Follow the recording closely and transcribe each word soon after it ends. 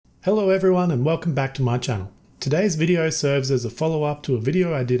Hello everyone and welcome back to my channel. Today's video serves as a follow-up to a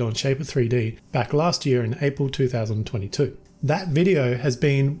video I did on Shapr3D back last year in April 2022. That video has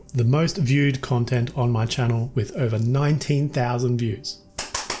been the most viewed content on my channel with over 19,000 views.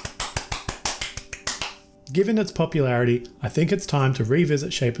 Given its popularity, I think it's time to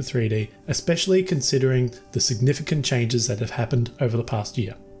revisit Shapr3D, especially considering the significant changes that have happened over the past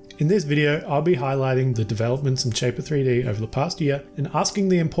year. In this video, I'll be highlighting the developments in Shapr3D over the past year and asking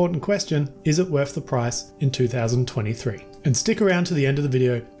the important question, is it worth the price in 2023? And stick around to the end of the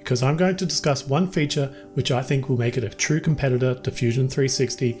video because I'm going to discuss one feature which I think will make it a true competitor to Fusion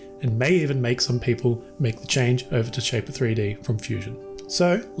 360 and may even make some people make the change over to Shapr3D from Fusion.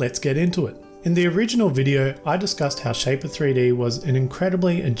 So let's get into it. In the original video, I discussed how Shapr3D was an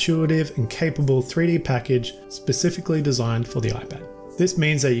incredibly intuitive and capable 3D package specifically designed for the iPad. This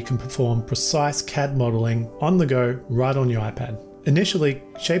means that you can perform precise CAD modeling on the go right on your iPad. Initially,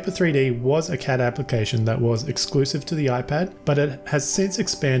 Shapr3D was a CAD application that was exclusive to the iPad, but it has since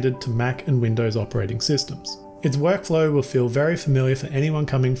expanded to Mac and Windows operating systems. Its workflow will feel very familiar for anyone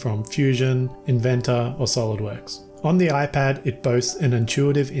coming from Fusion, Inventor, or SolidWorks. On the iPad, it boasts an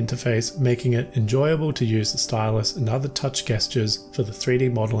intuitive interface, making it enjoyable to use the stylus and other touch gestures for the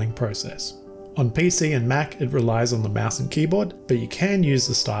 3D modeling process. On PC and Mac, it relies on the mouse and keyboard, but you can use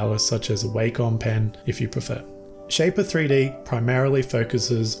the stylus such as a Wacom pen if you prefer. Shapr3D primarily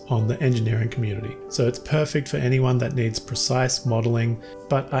focuses on the engineering community, so it's perfect for anyone that needs precise modeling,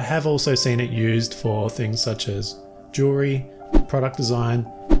 but I have also seen it used for things such as jewelry, product design,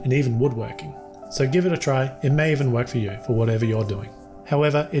 and even woodworking. So give it a try, it may even work for you for whatever you're doing.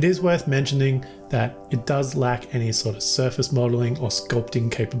 However, it is worth mentioning that it does lack any sort of surface modeling or sculpting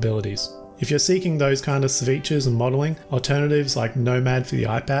capabilities. If you're seeking those kind of features and modeling, alternatives like Nomad for the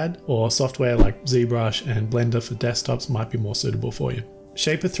iPad or software like ZBrush and Blender for desktops might be more suitable for you.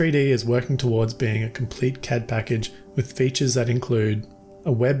 Shapr3D is working towards being a complete CAD package with features that include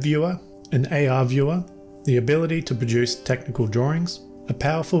a web viewer, an AR viewer, the ability to produce technical drawings, a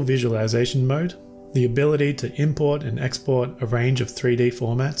powerful visualization mode, the ability to import and export a range of 3D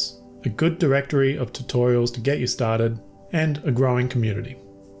formats, a good directory of tutorials to get you started, and a growing community.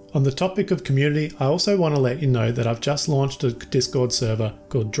 On the topic of community, I also want to let you know that I've just launched a Discord server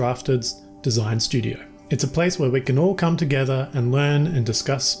called Drafted's Design Studio. It's a place where we can all come together and learn and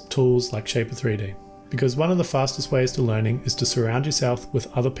discuss tools like Shapr3D. Because one of the fastest ways to learning is to surround yourself with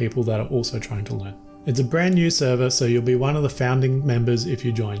other people that are also trying to learn. It's a brand new server, so you'll be one of the founding members if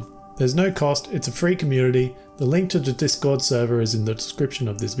you join. There's no cost, it's a free community. The link to the Discord server is in the description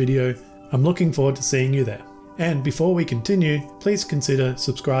of this video. I'm looking forward to seeing you there. And before we continue, please consider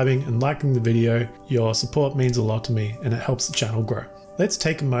subscribing and liking the video. Your support means a lot to me and it helps the channel grow. Let's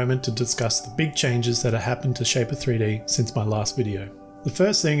take a moment to discuss the big changes that have happened to Shapr3D since my last video. The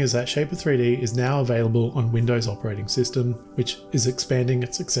first thing is that Shapr3D is now available on Windows operating system, which is expanding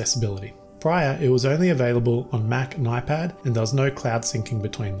its accessibility. Prior, it was only available on Mac and iPad, and there was no cloud syncing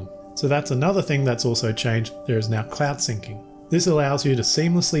between them. So that's another thing that's also changed. There is now cloud syncing. This allows you to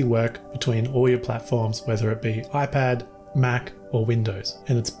seamlessly work between all your platforms, whether it be iPad, Mac, or Windows,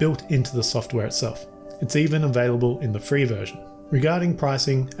 and it's built into the software itself. It's even available in the free version. Regarding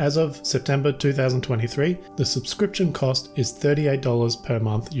pricing, as of September 2023, the subscription cost is $38 per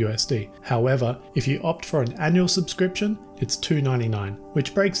month USD. However, if you opt for an annual subscription, it's $299,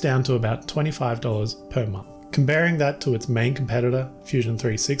 which breaks down to about $25 per month. Comparing that to its main competitor, Fusion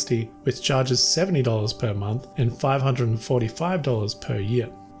 360, which charges $70 per month and $545 per year.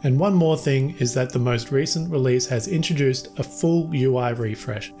 And one more thing is that the most recent release has introduced a full UI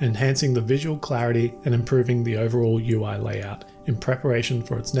refresh, enhancing the visual clarity and improving the overall UI layout in preparation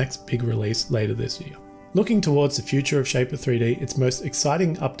for its next big release later this year. Looking towards the future of Shapr3D, its most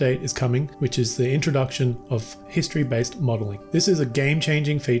exciting update is coming, which is the introduction of history-based modeling. This is a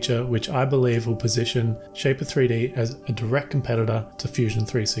game-changing feature which I believe will position Shapr3D as a direct competitor to Fusion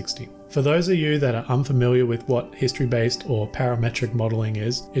 360. For those of you that are unfamiliar with what history-based or parametric modeling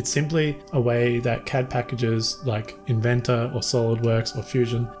is, it's simply a way that CAD packages like Inventor or SolidWorks or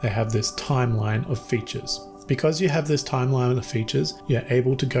Fusion, they have this timeline of features. Because you have this timeline of features, you're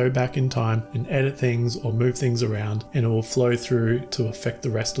able to go back in time and edit things or move things around, and it will flow through to affect the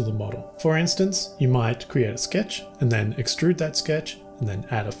rest of the model. For instance, you might create a sketch and then extrude that sketch and then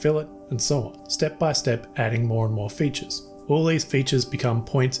add a fillet and so on, step by step adding more and more features. All these features become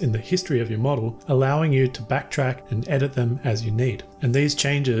points in the history of your model, allowing you to backtrack and edit them as you need. And these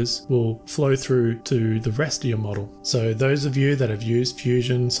changes will flow through to the rest of your model. So those of you that have used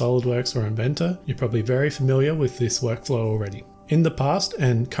Fusion, SolidWorks, or Inventor, you're probably very familiar with this workflow already. In the past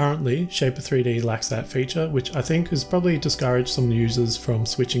and currently, Shapr3D lacks that feature, which I think has probably discouraged some users from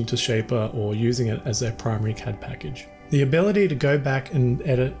switching to Shapr or using it as their primary CAD package. The ability to go back and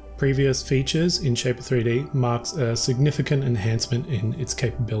edit previous features in Shapr3D marks a significant enhancement in its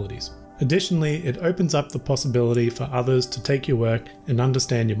capabilities. Additionally, it opens up the possibility for others to take your work and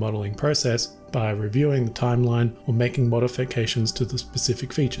understand your modeling process by reviewing the timeline or making modifications to the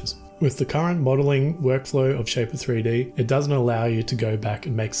specific features. With the current modeling workflow of Shapr3D, it doesn't allow you to go back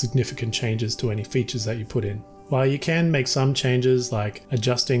and make significant changes to any features that you put in. While you can make some changes like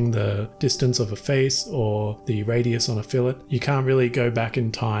adjusting the distance of a face or the radius on a fillet, you can't really go back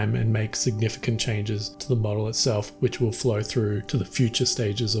in time and make significant changes to the model itself, which will flow through to the future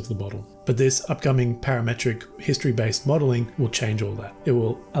stages of the model. But this upcoming parametric history-based modeling will change all that. It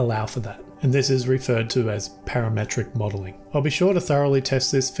will allow for that. And this is referred to as parametric modeling. I'll be sure to thoroughly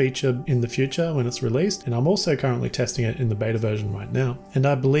test this feature in the future when it's released, and I'm also currently testing it in the beta version right now, and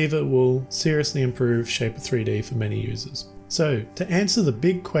I believe it will seriously improve Shapr3D for many users. So, to answer the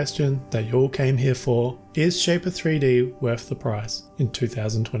big question that you all came here for, is Shapr3D worth the price in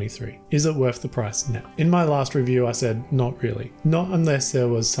 2023? Is it worth the price now? In my last review I said not really. Not unless there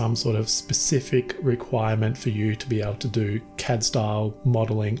was some sort of specific requirement for you to be able to do CAD style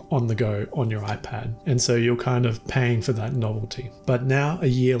modeling on the go on your iPad. And so you're kind of paying for that novelty. But now, a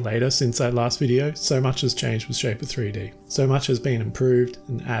year later since that last video, so much has changed with Shapr3D. So much has been improved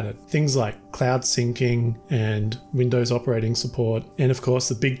and added. Things like cloud syncing and Windows operating support. And of course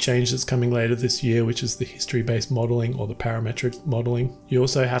the big change that's coming later this year, which is the history-based modeling or the parametric modeling. You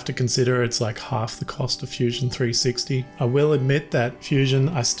also have to consider it's like half the cost of Fusion 360. I will admit that Fusion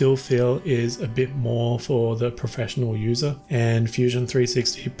I still feel is a bit more for the professional user, and Fusion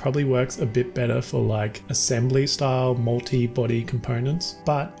 360 probably works a bit better for like assembly style multi-body components.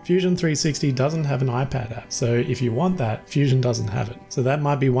 But Fusion 360 doesn't have an iPad app, so if you want that, Fusion doesn't have it. So that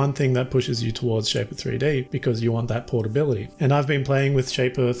might be one thing that pushes you towards Shapr3D, because you want that portability. And I've been playing with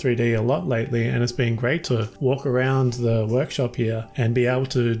Shapr3D a lot lately, and it's been great to walk around the workshop here and be able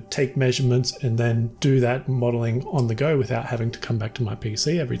to take measurements and then do that modeling on the go without having to come back to my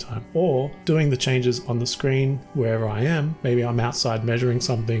PC every time, or doing the changes on the screen wherever I am. Maybe I'm outside measuring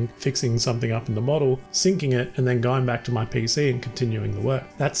something, fixing something up in the model, syncing it, and then going back to my PC and continuing the work.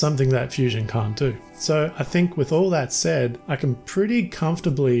 That's something that Fusion can't do. So I think with all that said, I can pretty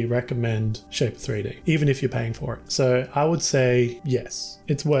comfortably recommend Shapr3D, even if you're paying for it. So I would say yes,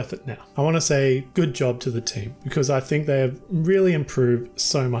 it's worth it now. I want to say good job to the team, because I think they have really improved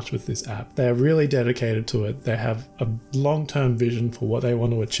so much with this app. They are really dedicated to it. They have a long-term vision for what they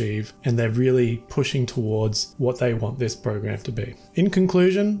want to achieve, and they're really pushing towards what they want this program to be. In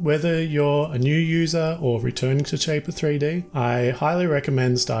conclusion, whether you're a new user or returning to Shapr3D, I highly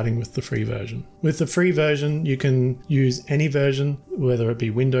recommend starting with the free version. With the free version, you can use any version, whether it be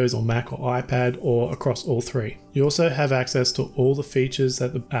Windows or Mac or iPad, or across all three. You also have access to all the features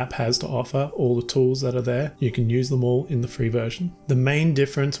that the app has to offer, all the tools that are there. You can use them all in the free version. The main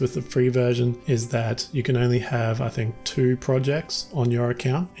difference with the free version is that you can only have, I think, 2 projects on your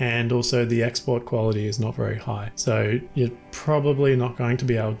account, and also the export quality is not very high. So you're probably not going to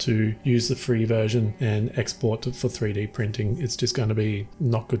be able to use the free version and export it for 3D printing. It's just going to be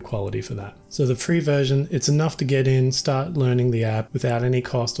not good quality for that. So the free version, it's enough to get in, start learning the app without any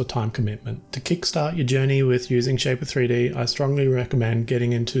cost or time commitment. To kickstart your journey with using Shapr3D, I strongly recommend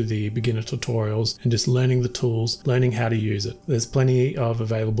getting into the beginner tutorials and just learning the tools, learning how to use it. There's plenty of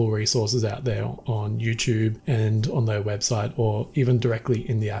available resources out there on YouTube and on their website, or even directly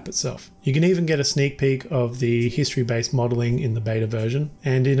in the app itself. You can even get a sneak peek of the history-based modeling in the beta version,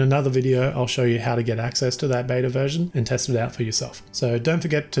 and in another video I'll show you how to get access to that beta version and test it out for yourself. So don't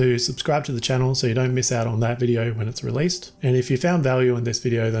forget to subscribe to the channel so you don't miss out on that video when it's released. And if you found value in this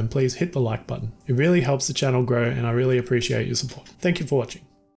video, then please hit the like button. It really helps the channel grow, and I really appreciate your support. Thank you for watching.